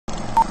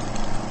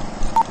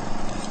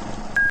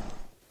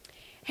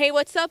Hey,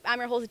 what's up? I'm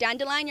your host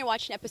Dandelion. You're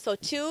watching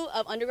episode 2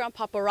 of Undergrond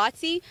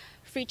Paparazzi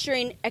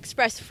featuring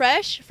Express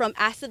Fresh from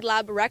Acid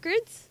Lab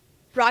Records,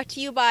 brought to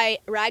you by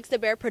Ragz the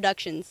Bear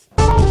Productions.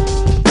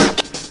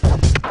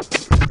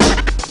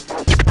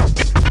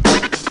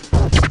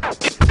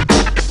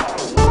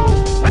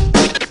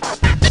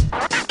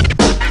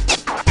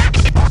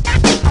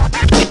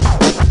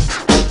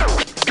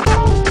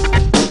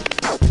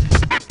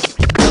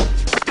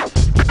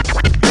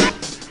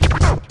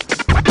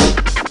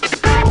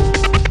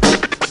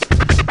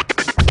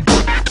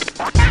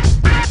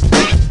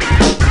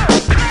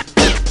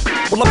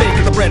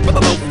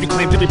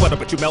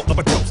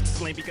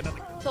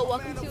 So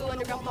welcome to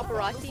Undergrond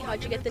Paparazzi.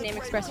 How'd you get the name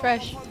Express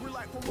Fresh?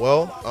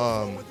 Well,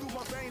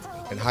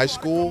 in high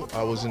school,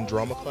 I was in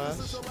drama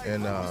class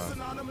and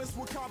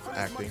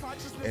acting.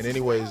 And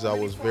anyways, I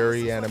was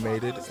very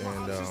animated,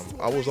 and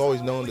I was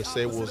always known to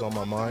say what was on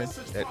my mind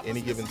at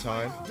any given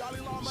time.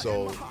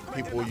 So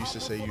people used to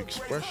say, you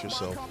express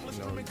yourself,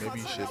 maybe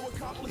you should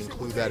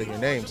include that in your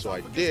name. So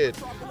I did,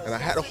 and I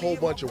had a whole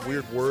bunch of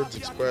weird words,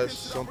 express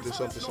something,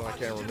 I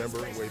can't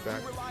remember way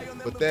back.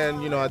 But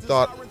then, I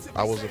thought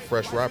I was a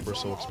fresh rapper,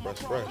 so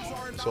Express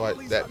Fresh. So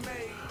that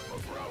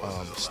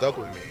stuck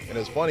with me. And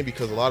it's funny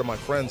because a lot of my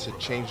friends had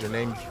changed their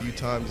name a few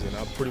times, and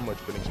I've pretty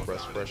much been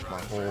Express Fresh my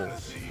whole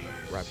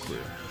rap career.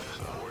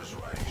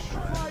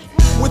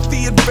 With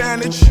the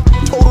advantage,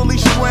 totally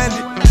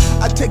stranded,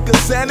 I take a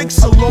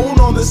Xanax alone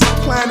on this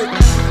planet.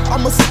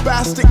 I'm a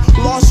spastic,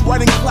 lost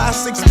writing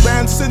classics,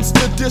 banned since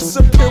the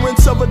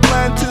disappearance of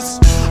Atlantis.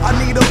 I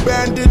need a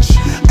bandage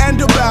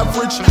and a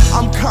beverage.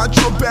 I'm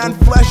contraband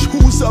flesh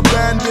who's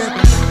abandoned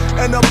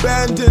and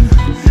abandoned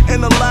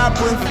in a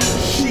labyrinth.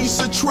 She's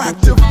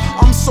attractive,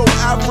 I'm so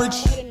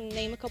average. You can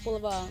name a couple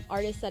of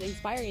artists that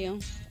inspire you.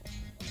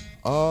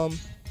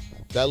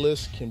 That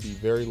list can be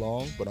very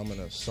long, but I'm going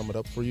to sum it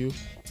up for you.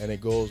 And it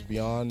goes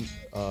beyond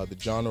the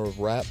genre of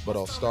rap, but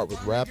I'll start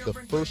with rap. The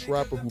first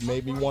rapper who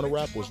made me want to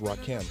rap was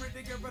Rakim.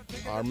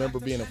 I remember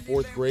being in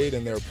 4th grade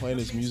and they were playing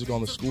his music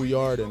on the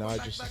schoolyard, and I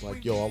just was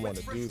like, yo, I want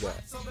to do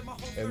that.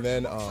 And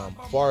then as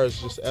far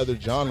as just other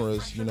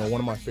genres, one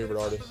of my favorite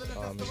artists,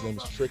 his name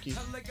is Tricky.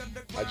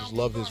 I just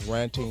love his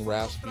ranting,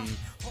 raspy,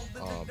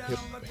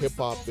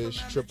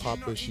 hip-hop-ish,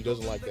 trip-hop-ish. He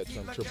doesn't like that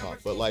term trip-hop,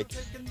 but like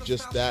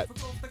just that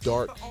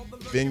dark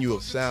venue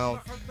of sound.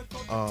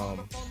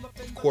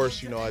 Of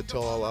course, I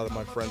tell a lot of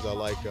my friends I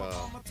like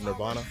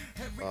Nirvana,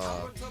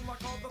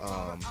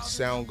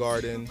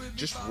 Soundgarden,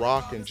 just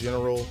rock in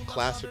general,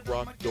 classic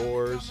rock,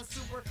 Doors,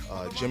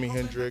 Jimi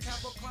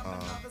Hendrix.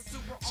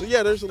 So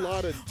yeah, there's a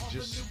lot of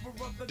just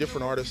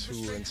different artists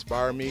who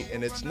inspire me,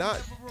 and it's not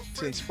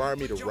to inspire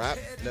me to rap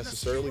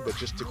necessarily, but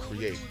just to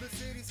create.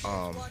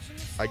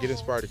 I get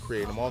inspired to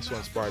create. I'm also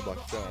inspired by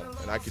film,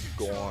 and I could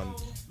go on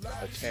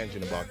a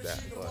tangent about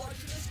that, but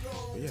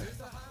yeah.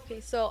 Okay,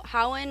 so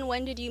how and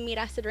when did you meet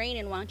Acid Rain,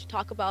 and why don't you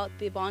talk about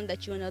the bond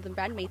that you and other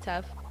bandmates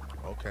have?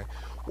 Okay,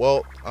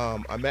 well,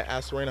 I met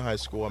Acid Rain in high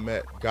school. I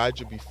met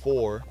Gaija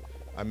before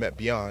I met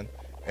Beyond,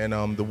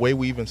 and the way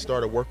we even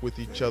started work with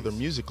each other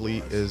musically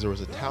is there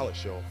was a talent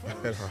show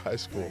at our high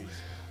school.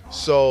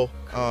 So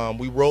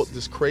we wrote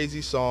this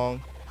crazy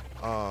song.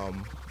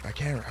 I'm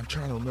trying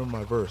to remember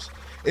my verse.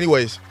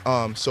 Anyways,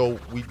 so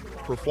we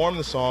performed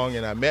the song,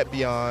 and I met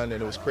Beyond,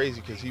 and it was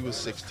crazy because he was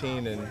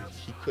 16 and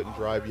he couldn't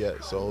drive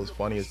yet. So it was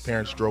funny. His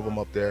parents drove him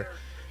up there,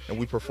 and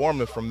we performed.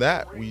 And from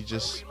that, we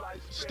just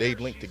stayed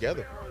linked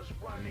together,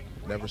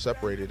 never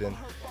separated. And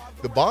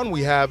the bond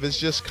we have is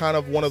just kind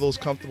of one of those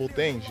comfortable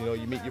things. You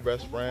meet your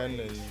best friend,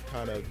 and you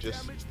kind of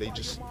they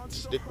just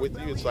stick with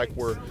you. It's like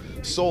we're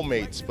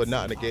soulmates, but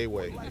not in a gay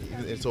way.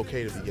 It's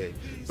okay to be gay.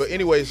 But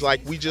anyways,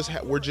 like we just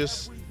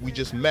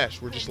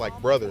mesh. We're just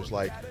like brothers.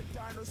 Like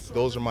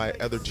those are my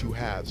other two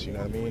halves. You know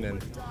what I mean?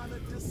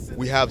 And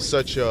we have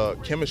such a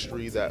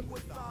chemistry that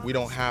we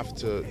don't have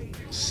to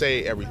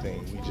say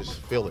everything. We just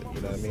feel it.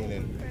 You know what I mean?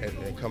 And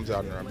it comes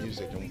out in our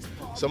music. And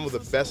some of the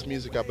best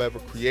music I've ever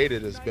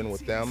created has been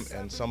with them,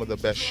 and some of the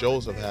best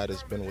shows I've had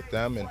has been with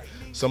them, and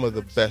some of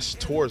the best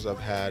tours I've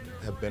had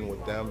have been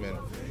with them. And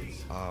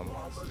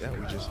yeah,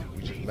 we just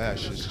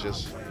mesh. It's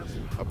just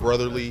a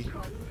brotherly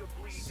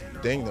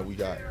thing that we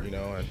got, and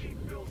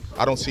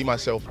I don't see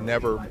myself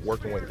never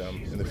working with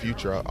them in the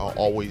future. I'll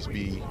always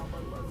be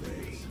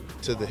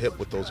to the hip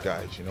with those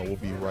guys. We'll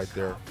be right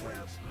there,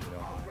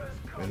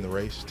 in the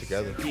race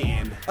together.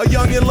 A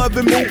young and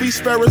loving movies,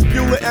 Ferris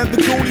Bueller and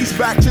the Goonies,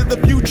 Back to the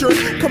Future,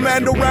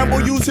 Commando Rambo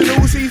using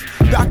Uzis,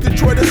 Dr.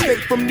 Troy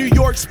escaped from New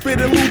York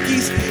spitting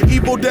loogies,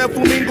 Evil Dead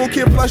Flamingo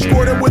Kid Flash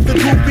Gordon with the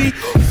groupie,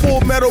 Full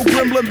Metal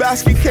Gremlin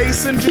basket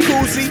case and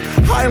jacuzzi,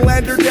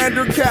 Highlander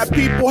Dander Cat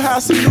people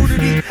have some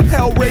nudity,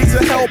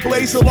 Hellraiser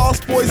Hellblazer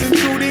Lost Boys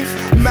intruding,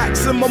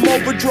 Maximum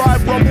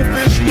Overdrive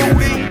Rumblefish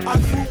looting.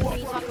 Can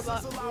you talk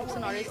about groups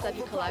and artists that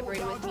you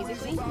collaborated with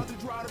musically?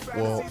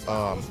 Well,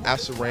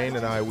 Acid Rain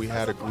and we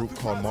had a group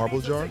called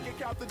Marble Jar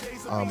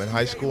in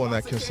high school, and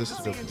that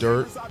consisted of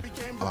Dirt,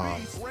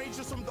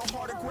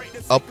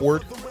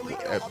 Upward,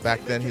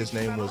 back then his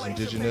name was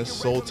Indigenous,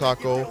 Soul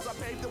Taco,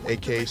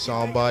 aka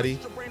Somebody,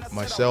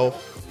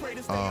 myself,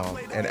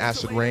 and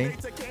Acid Rain.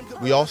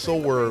 We also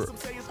were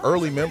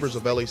early members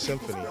of LA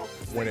Symphony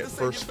when it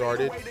first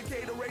started.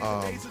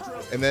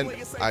 And then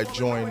I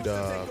joined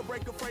a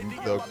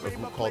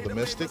group called The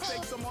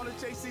Mystics,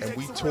 and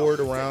we toured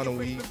around and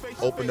we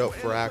opened up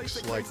for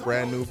acts like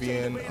Brand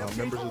Nubian,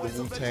 members of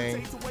the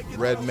Wu-Tang,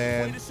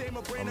 Redman,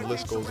 the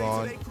list goes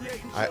on.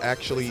 I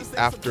actually,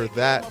 after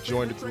that,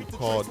 joined a group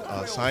called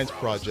Science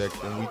Project,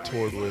 and we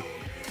toured with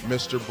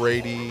Mr.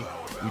 Brady.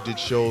 We did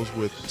shows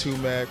with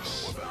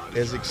 2Mex,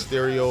 Ezek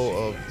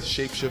Stereo of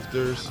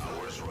Shapeshifters,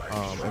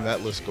 and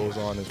that list goes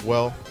on as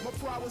well.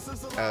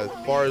 As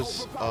far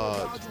as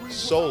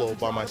solo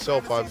by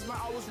myself, I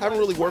haven't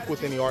really worked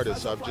with any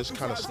artists. I've just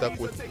kind of stuck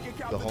with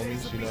the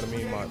homies, you know what I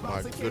mean,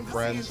 my good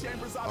friends.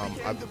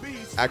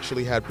 I've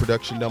actually had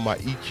production done by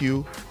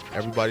EQ.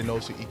 Everybody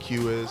knows who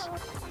EQ is.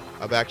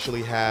 I've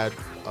actually had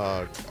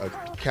a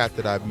cat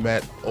that I've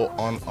met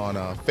on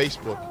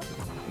Facebook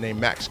named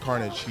Max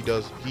Carnage.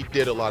 He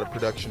did a lot of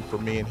production for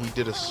me, and he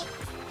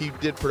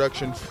did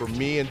production for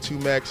me and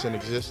 2Mex,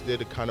 and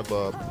did a kind of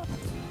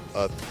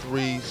a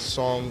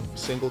 3-song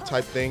single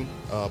type thing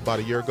about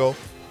a year ago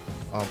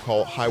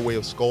called Highway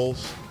of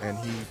Skulls, and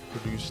he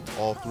produced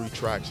all 3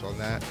 tracks on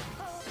that.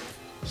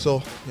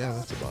 So yeah,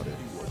 that's about it.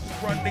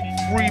 Running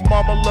free,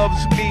 mama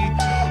loves me.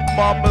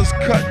 Mama's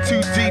cut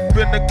too deep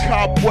in the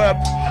cobweb.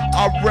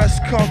 I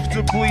rest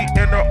comfortably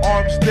in her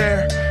arms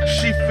there.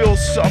 She feels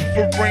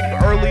suffering,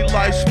 early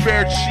life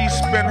spared. She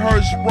spent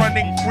hers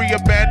running free,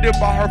 abandoned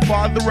by her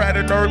father at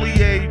an early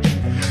age.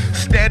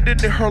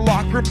 Standing in her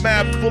locker,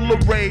 mad, full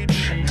of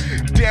rage.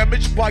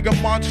 Damaged by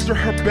a monster,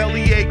 her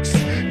belly aches.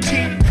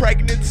 Teen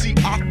pregnancy,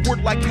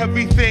 awkward like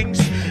heavy things.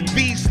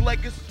 These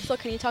legacies. So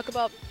can you talk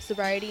about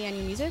sobriety and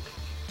your music?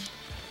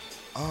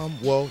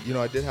 Well, you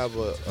know, I did have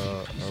a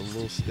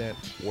little stint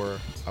where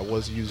I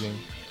was using,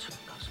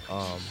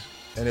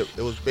 and it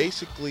was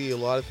basically a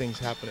lot of things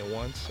happened at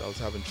once. I was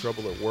having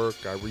trouble at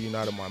work. I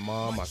reunited my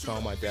mom. I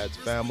found my dad's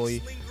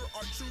family.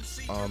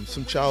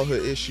 Some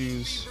childhood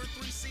issues.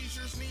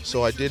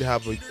 So I did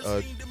have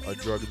a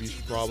drug abuse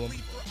problem,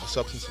 a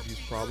substance abuse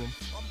problem.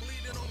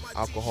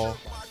 Alcohol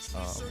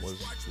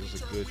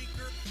was a good,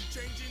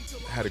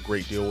 had a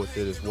great deal with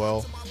it as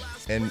well.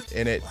 And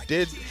it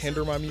did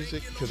hinder my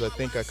music, because I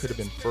think I could have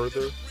been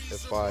further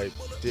if I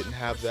didn't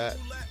have that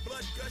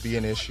be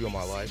an issue in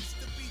my life.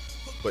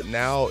 But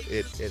now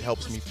it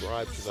helps me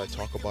thrive, because I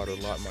talk about it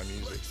a lot in my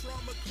music.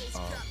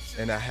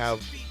 And I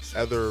have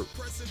other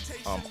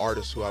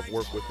artists who I've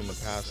worked with in the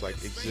past, like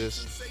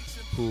Exist,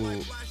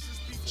 who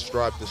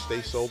strive to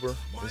stay sober,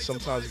 and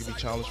sometimes it can be a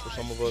challenge for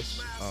some of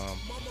us.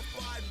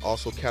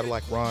 Also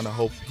Cadillac Ron, I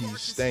hope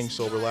he's staying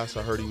sober. Last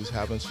I heard he was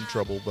having some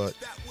trouble, but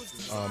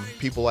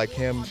people like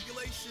him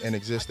and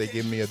Exist, they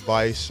give me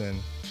advice. And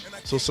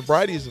so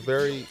sobriety is a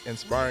very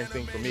inspiring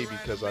thing for me,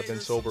 because I've been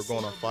sober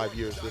going on 5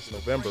 years this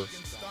November,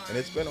 and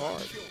it's been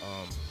hard.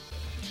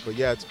 But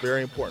yeah, it's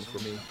very important for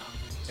me,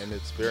 and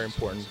it's very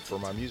important for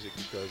my music,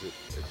 because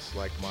it's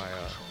like my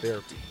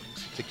therapy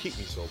to keep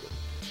me sober,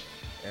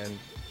 and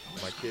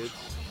my kids,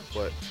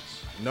 but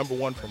number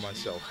one for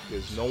myself,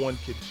 because no one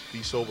could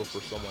be sober for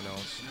someone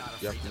else.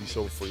 You have to be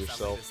sober for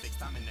yourself.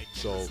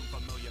 So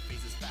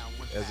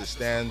as it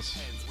stands,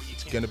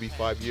 it's going to be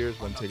 5 years,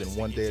 but I'm taking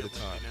one day at a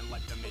time.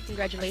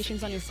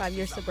 Congratulations on your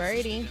 5-year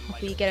sobriety.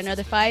 Hopefully you get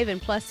another 5 and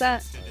plus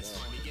that.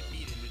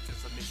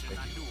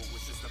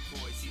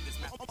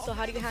 So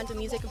how do you handle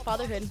music and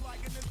fatherhood?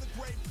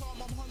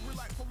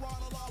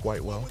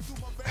 Quite well.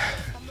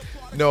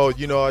 No,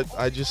 you know,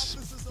 I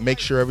just make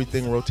sure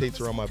everything rotates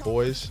around my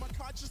boys.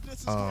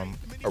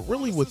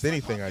 Really with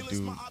anything I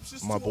do,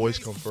 my boys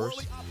come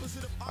first.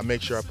 I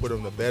make sure I put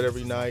them to bed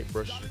every night,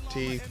 brush their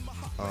teeth,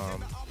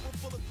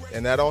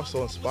 and that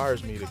also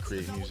inspires me to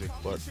create music.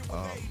 But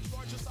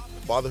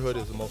fatherhood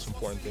is the most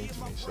important thing to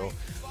me, so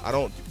I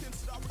don't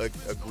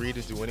agree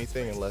to do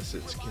anything unless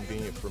it's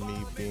convenient for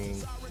me,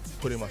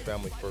 putting my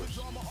family first.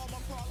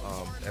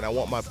 And I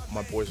want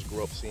my boys to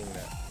grow up seeing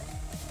that.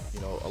 You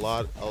know,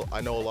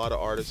 I know a lot of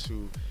artists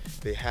who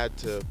they had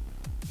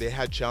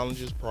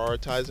challenges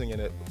prioritizing,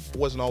 and it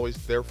wasn't always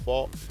their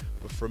fault.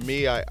 But for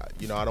me, I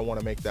don't want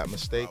to make that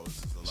mistake.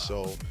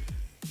 So,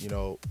 you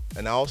know,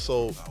 and I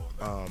also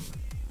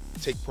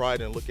take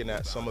pride in looking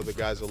at some of the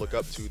guys I look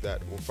up to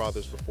that were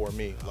fathers before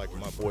me, like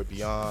my boy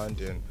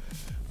Beyond, and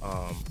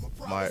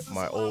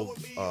my old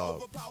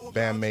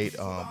bandmate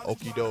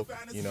Okie Doke.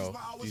 You know,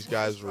 these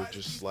guys were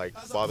just like,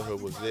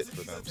 fatherhood was it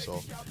for them.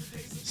 So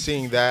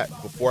seeing that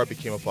before I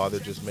became a father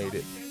just made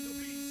it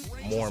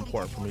more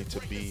important for me to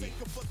be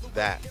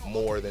that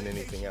more than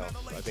anything else.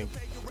 I think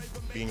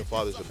being a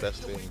father is the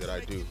best thing that I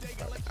do.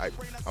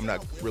 I'm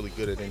not really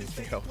good at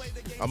anything else.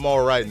 I'm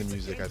all right in the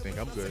music, I think.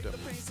 I'm good.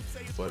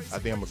 But I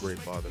think I'm a great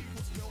father.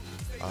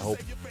 I hope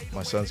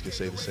my sons can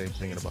say the same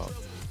thing in about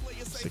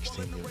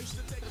 16 years.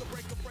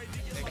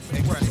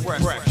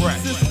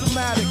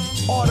 Systematic,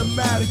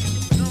 automatic,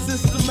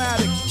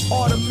 systematic,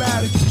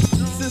 automatic,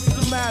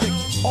 systematic,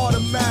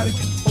 automatic,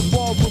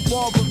 revolver,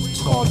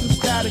 causing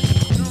static,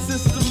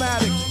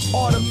 systematic,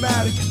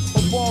 automatic,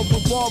 revolver,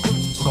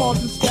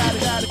 causing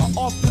static. I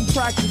often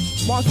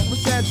practice.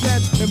 Monstrous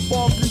antennas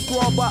involved and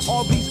enthralled by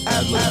all these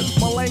ad-libs.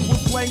 My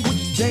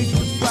language,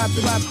 dangerous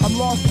rapping. I'm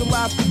lost in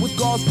laughter with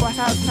gauze for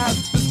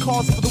has. This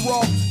calls for the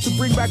raw to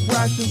bring back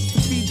rations,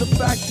 to feed the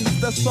factions.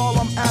 That's all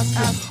I'm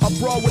asking. I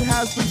brawl with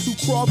has-beens who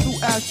crawl through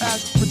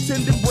ash.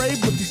 Pretending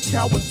brave, but these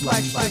cowards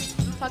like.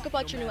 Talk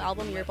about your new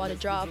album you're about to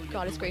drop,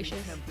 God is Gracious.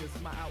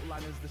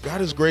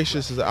 God is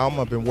Gracious is an album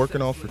I've been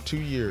working on for 2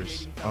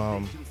 years.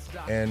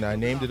 And I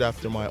named it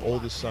after my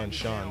oldest son,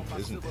 Sean.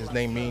 His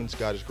name means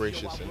God is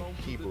gracious in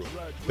Hebrew.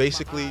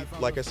 Basically,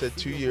 like I said,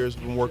 2 years,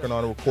 been working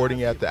on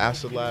recording at the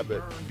Acid Lab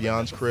at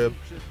Beyond's crib.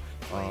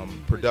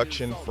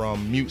 Production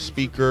from Mute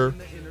Speaker,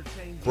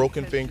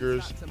 Broken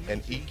Fingers,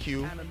 and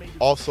EQ.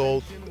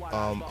 Also,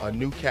 a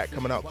new cat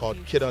coming out called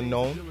Kid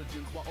Unknown.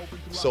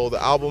 So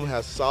the album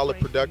has solid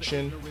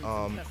production.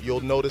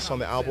 You'll notice on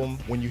the album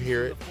when you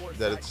hear it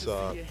that it's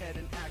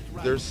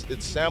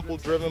sample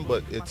driven,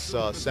 but it's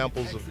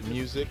samples of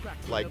music,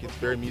 like it's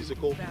very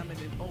musical.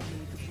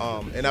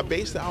 And I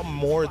based the album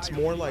it's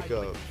more like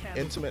a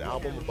intimate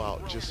album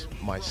about just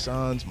my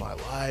sons, my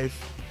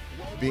life,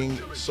 being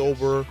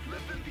sober,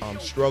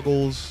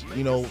 struggles,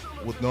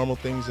 with normal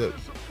things that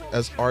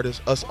us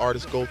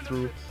artists go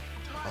through.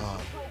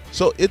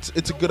 So it's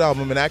a good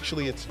album, and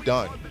actually it's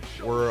done.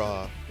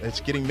 It's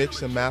getting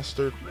mixed and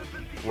mastered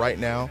right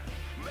now,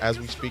 as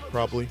we speak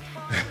probably.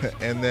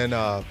 And then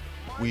the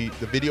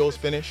video is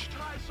finished.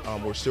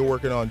 We're still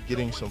working on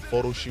getting some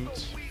photo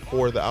shoots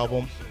for the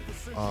album.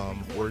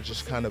 We're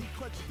just kind of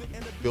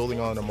building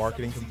on a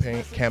marketing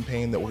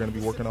campaign that we're going to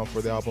be working on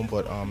for the album,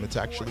 but it's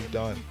actually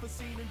done.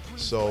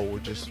 So we're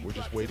just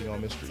waiting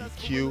on Mr.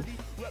 EQ.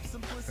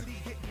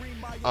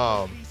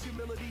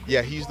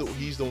 Yeah, he's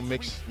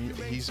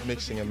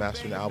mixing and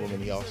mastering the album,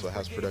 and he also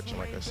has production,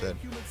 like I said.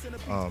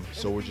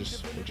 So we're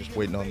just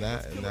waiting on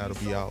that, and that'll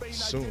be out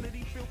soon.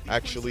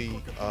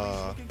 Actually,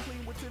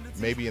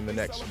 maybe in the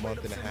next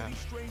month and a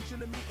half.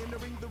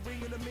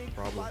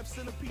 Probably,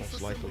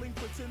 most likely.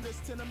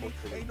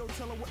 Hopefully,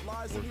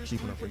 we're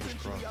keeping our fingers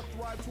crossed.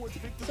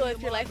 So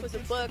if your life was a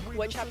book,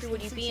 what chapter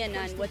would you be in,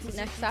 and what's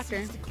next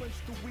after?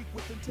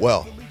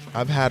 Well,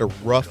 I've had a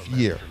rough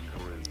year.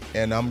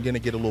 And I'm going to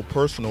get a little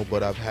personal,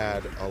 but I've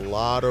had a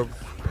lot of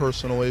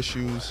personal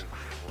issues.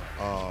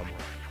 I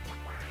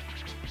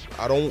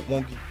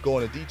won't go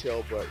into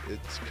detail, but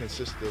it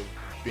consists of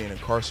being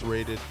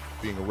incarcerated,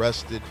 being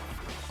arrested,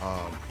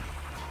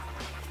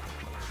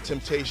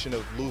 temptation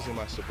of losing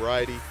my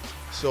sobriety.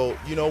 So,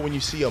 when you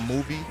see a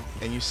movie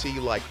and you see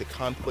like the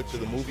conflict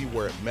of the movie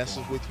where it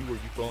messes with you, where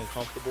you feel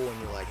uncomfortable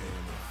and you're like,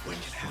 what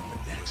can happen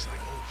next?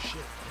 Like, oh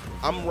shit.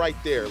 I'm right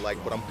there,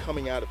 but I'm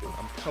coming out of it.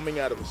 I'm coming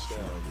out of a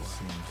storm.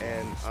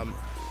 And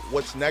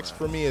what's next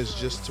for me is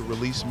just to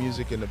release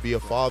music and to be a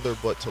father,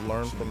 but to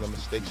learn from the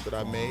mistakes that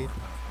I made,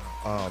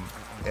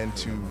 and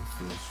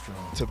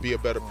to be a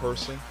better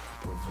person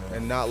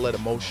and not let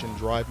emotion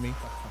drive me,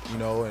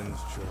 and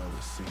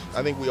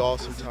I think we all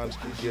sometimes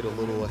can get a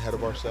little ahead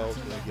of ourselves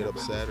and get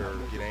upset or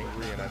get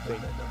angry, and I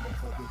think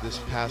this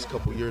past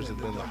couple years have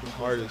been the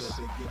hardest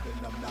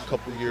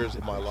couple years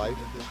of my life,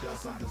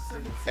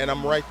 and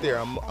I'm right there.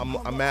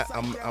 I'm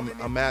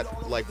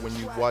at like when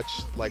you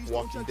watch like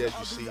Walking Dead,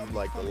 you see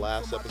like the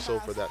last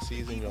episode for that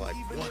season, you're like,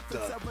 what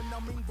the?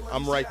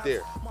 I'm right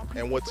there.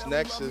 And what's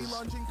next is,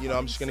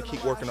 I'm just gonna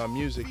keep working on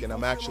music, and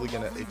I'm actually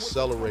gonna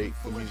accelerate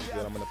the music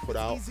that I'm gonna put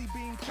out,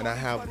 and I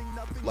have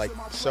like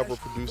several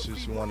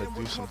producers who want to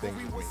do some things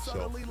with me,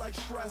 so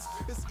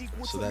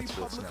that's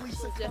what's next.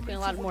 So definitely a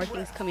lot more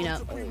things coming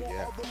up. Oh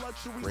yeah,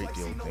 great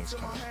deal of things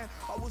coming up.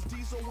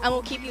 And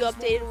we'll keep you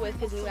updated with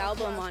his new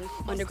album on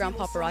Undergrond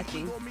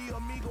Paparazzi.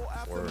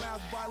 Word.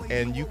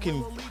 And you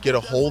can get a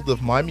hold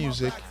of my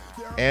music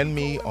and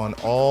me on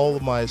all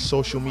of my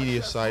social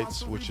media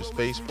sites, which is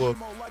Facebook,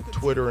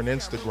 Twitter, and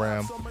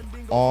Instagram,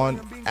 on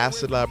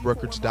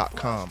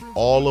acidlabrecords.com.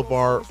 All of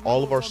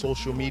our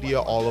social media,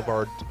 all of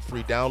our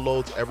free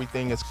downloads,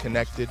 everything is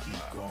connected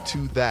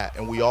to that.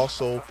 And we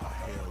also,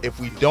 if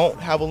we don't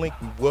have a link,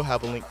 we will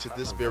have a link to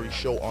this very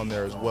show on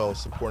there as well,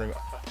 supporting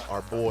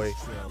our boy,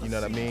 you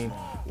know what I mean,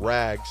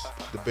 Ragz,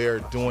 the bear,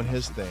 doing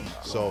his thing.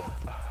 So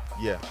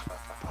yeah,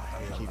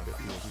 keep it.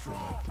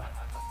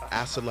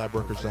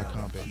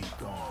 acidlabrecords.com, baby.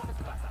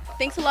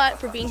 Thanks a lot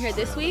for being here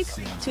this week.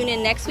 Tune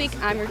in next week.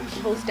 I'm your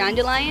host,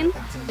 Dandelion.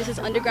 This is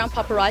Undergrond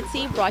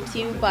Paparazzi, brought to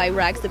you by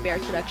Ragz the Bear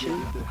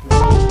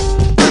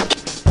Production.